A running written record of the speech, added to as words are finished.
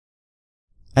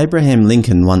Abraham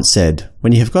Lincoln once said,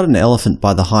 "When you have got an elephant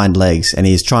by the hind legs and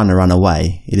he is trying to run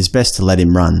away, it is best to let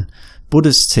him run."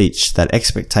 Buddhists teach that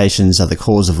expectations are the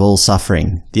cause of all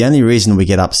suffering. The only reason we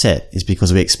get upset is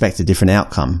because we expect a different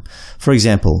outcome. For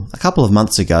example, a couple of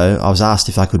months ago, I was asked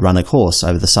if I could run a course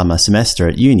over the summer semester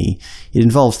at uni. It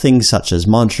involved things such as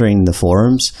monitoring the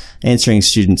forums, answering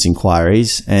students'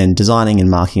 inquiries, and designing and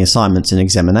marking assignments and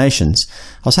examinations.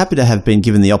 I was happy to have been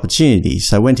given the opportunity,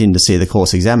 so I went in to see the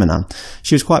course examiner.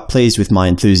 She was quite pleased with my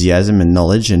enthusiasm and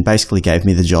knowledge and basically gave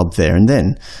me the job there and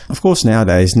then. Of course,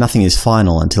 nowadays, nothing is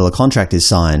final until a contract is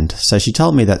signed, so she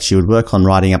told me that she would work on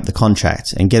writing up the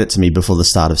contract and get it to me before the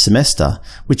start of semester,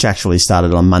 which actually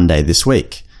started on Monday this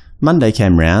week. Monday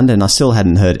came round and I still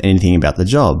hadn't heard anything about the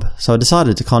job, so I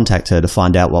decided to contact her to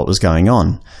find out what was going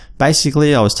on.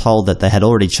 Basically, I was told that they had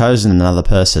already chosen another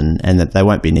person and that they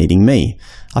won't be needing me.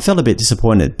 I felt a bit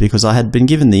disappointed because I had been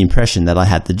given the impression that I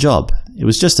had the job. It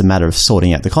was just a matter of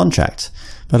sorting out the contract.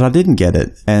 But I didn't get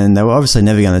it, and they were obviously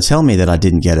never going to tell me that I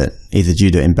didn't get it, either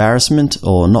due to embarrassment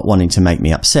or not wanting to make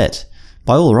me upset.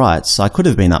 By all rights, I could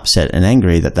have been upset and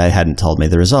angry that they hadn't told me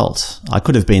the result. I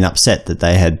could have been upset that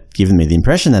they had given me the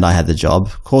impression that I had the job,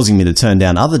 causing me to turn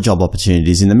down other job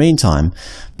opportunities in the meantime.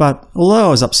 But although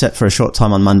I was upset for a short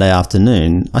time on Monday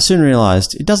afternoon, I soon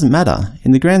realised it doesn't matter.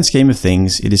 In the grand scheme of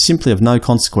things, it is simply of no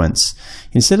consequence.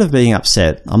 Instead of being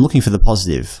upset, I'm looking for the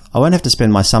positive. I won't have to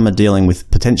spend my summer dealing with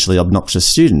potentially obnoxious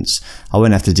students. I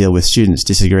won't have to deal with students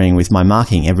disagreeing with my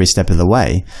marking every step of the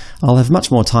way. I'll have much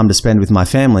more time to spend with my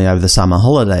family over the summer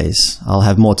holidays. I'll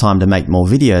have more time to make more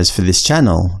videos for this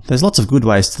channel. There's lots of good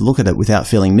ways to look at it without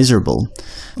feeling miserable.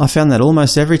 I found that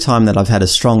almost every time that I've had a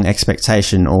strong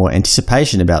expectation or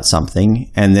anticipation about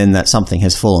something, and then that something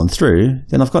has fallen through,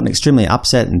 then I've gotten extremely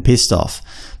upset and pissed off.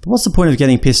 But what's the point of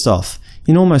getting pissed off?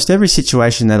 In almost every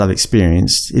situation that I've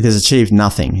experienced, it has achieved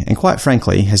nothing, and quite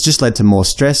frankly, has just led to more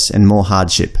stress and more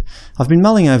hardship. I've been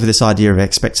mulling over this idea of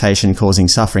expectation causing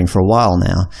suffering for a while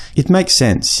now. It makes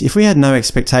sense. If we had no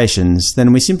expectations,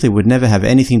 then we simply would never have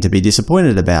anything to be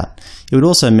disappointed about. It would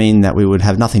also mean that we would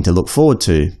have nothing to look forward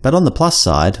to, but on the plus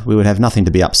side, we would have nothing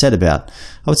to be upset about.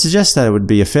 I would suggest that it would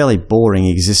be a fairly boring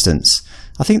existence.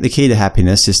 I think the key to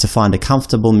happiness is to find a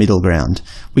comfortable middle ground.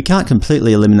 We can't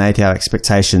completely eliminate our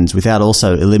expectations without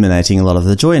also eliminating a lot of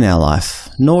the joy in our life.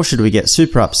 Nor should we get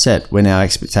super upset when our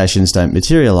expectations don't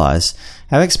materialize.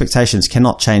 Our expectations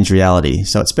cannot change reality,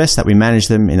 so it's best that we manage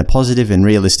them in a positive and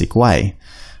realistic way.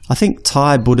 I think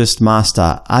Thai Buddhist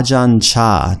master Ajahn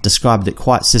Chah described it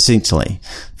quite succinctly.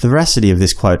 The veracity of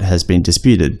this quote has been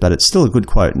disputed, but it's still a good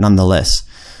quote nonetheless.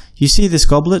 "You see this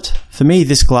goblet? For me,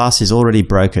 this glass is already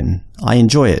broken. I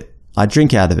enjoy it. I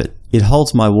drink out of it. It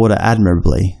holds my water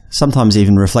admirably, sometimes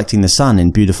even reflecting the sun in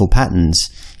beautiful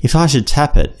patterns. If I should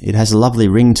tap it, it has a lovely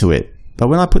ring to it. But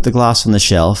when I put the glass on the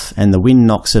shelf, and the wind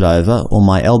knocks it over, or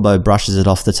my elbow brushes it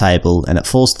off the table, and it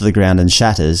falls to the ground and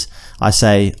shatters, I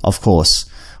say, of course.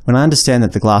 When I understand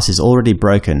that the glass is already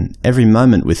broken, every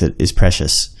moment with it is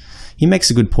precious." He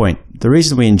makes a good point. The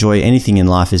reason we enjoy anything in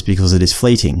life is because it is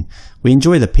fleeting. We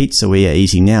enjoy the pizza we are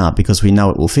eating now because we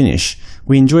know it will finish.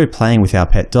 We enjoy playing with our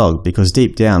pet dog because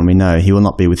deep down we know he will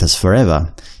not be with us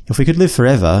forever. If we could live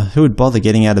forever, who would bother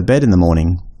getting out of bed in the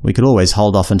morning? We could always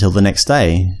hold off until the next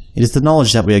day. It is the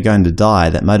knowledge that we are going to die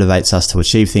that motivates us to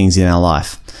achieve things in our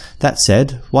life. That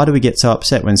said, why do we get so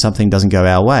upset when something doesn't go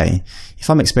our way? If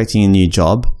I'm expecting a new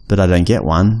job, but I don't get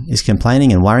one, is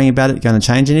complaining and worrying about it going to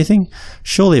change anything?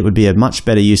 Surely it would be a much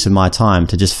better use of my time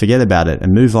to just forget about it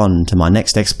and move on to my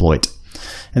next exploit.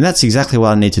 And that's exactly what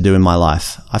I need to do in my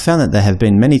life. I found that there have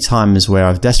been many times where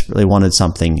I've desperately wanted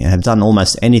something and have done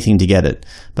almost anything to get it,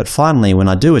 but finally when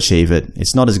I do achieve it,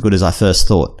 it's not as good as I first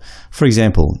thought. For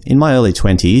example, in my early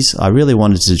 20s, I really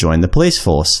wanted to join the police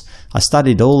force. I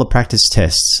studied all the practice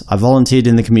tests, I volunteered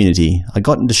in the community, I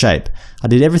got into shape, I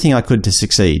did everything I could to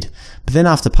succeed. But then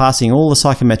after passing all the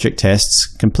psychometric tests,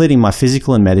 completing my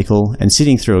physical and medical, and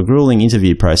sitting through a grueling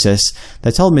interview process,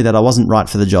 they told me that I wasn't right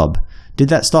for the job. Did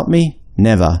that stop me?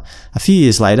 Never. A few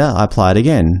years later, I applied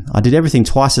again. I did everything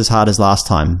twice as hard as last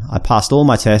time. I passed all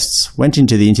my tests, went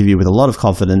into the interview with a lot of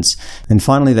confidence, and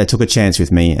finally they took a chance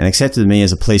with me and accepted me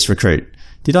as a police recruit.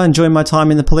 Did I enjoy my time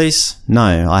in the police?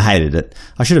 No, I hated it.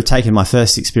 I should have taken my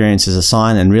first experience as a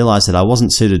sign and realised that I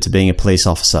wasn't suited to being a police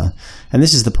officer. And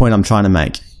this is the point I'm trying to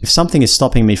make. If something is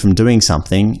stopping me from doing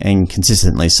something, and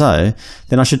consistently so,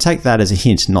 then I should take that as a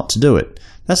hint not to do it.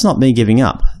 That's not me giving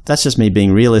up. That's just me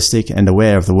being realistic and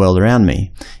aware of the world around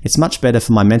me. It's much better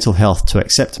for my mental health to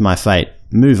accept my fate,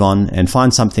 move on, and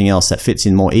find something else that fits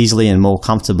in more easily and more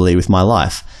comfortably with my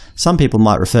life. Some people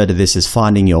might refer to this as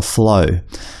finding your flow.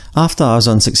 After I was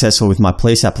unsuccessful with my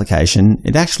police application,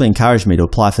 it actually encouraged me to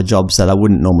apply for jobs that I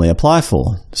wouldn't normally apply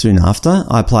for. Soon after,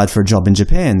 I applied for a job in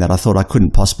Japan that I thought I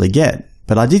couldn't possibly get.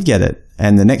 But I did get it,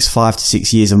 and the next 5 to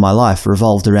 6 years of my life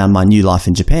revolved around my new life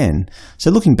in Japan. So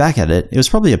looking back at it, it was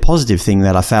probably a positive thing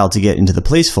that I failed to get into the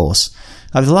police force.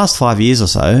 Over the last 5 years or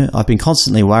so, I've been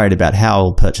constantly worried about how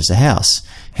I'll purchase a house.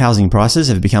 Housing prices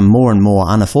have become more and more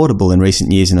unaffordable in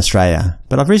recent years in Australia,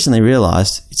 but I've recently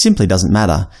realised it simply doesn't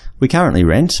matter. We currently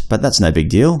rent, but that's no big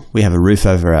deal. We have a roof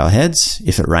over our heads.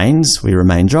 If it rains, we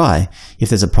remain dry. If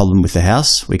there's a problem with the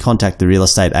house, we contact the real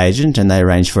estate agent and they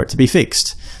arrange for it to be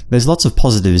fixed. There's lots of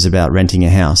positives about renting a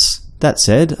house. That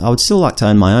said, I would still like to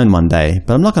own my own one day,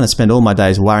 but I'm not going to spend all my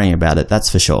days worrying about it, that's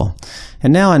for sure.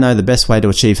 And now I know the best way to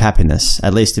achieve happiness,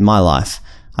 at least in my life.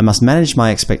 I must manage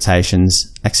my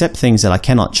expectations, accept things that I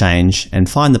cannot change, and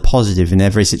find the positive in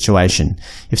every situation.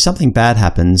 If something bad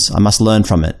happens, I must learn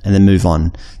from it and then move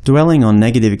on. Dwelling on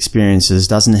negative experiences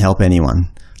doesn't help anyone.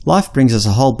 Life brings us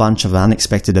a whole bunch of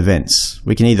unexpected events.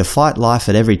 We can either fight life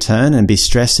at every turn and be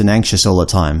stressed and anxious all the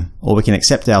time, or we can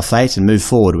accept our fate and move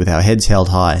forward with our heads held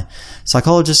high.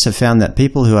 Psychologists have found that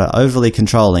people who are overly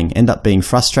controlling end up being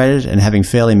frustrated and having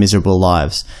fairly miserable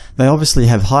lives. They obviously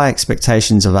have high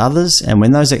expectations of others, and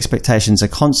when those expectations are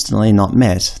constantly not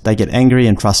met, they get angry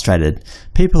and frustrated.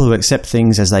 People who accept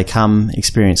things as they come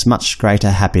experience much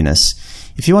greater happiness.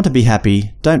 If you want to be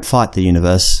happy, don't fight the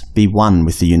universe, be one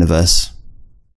with the universe.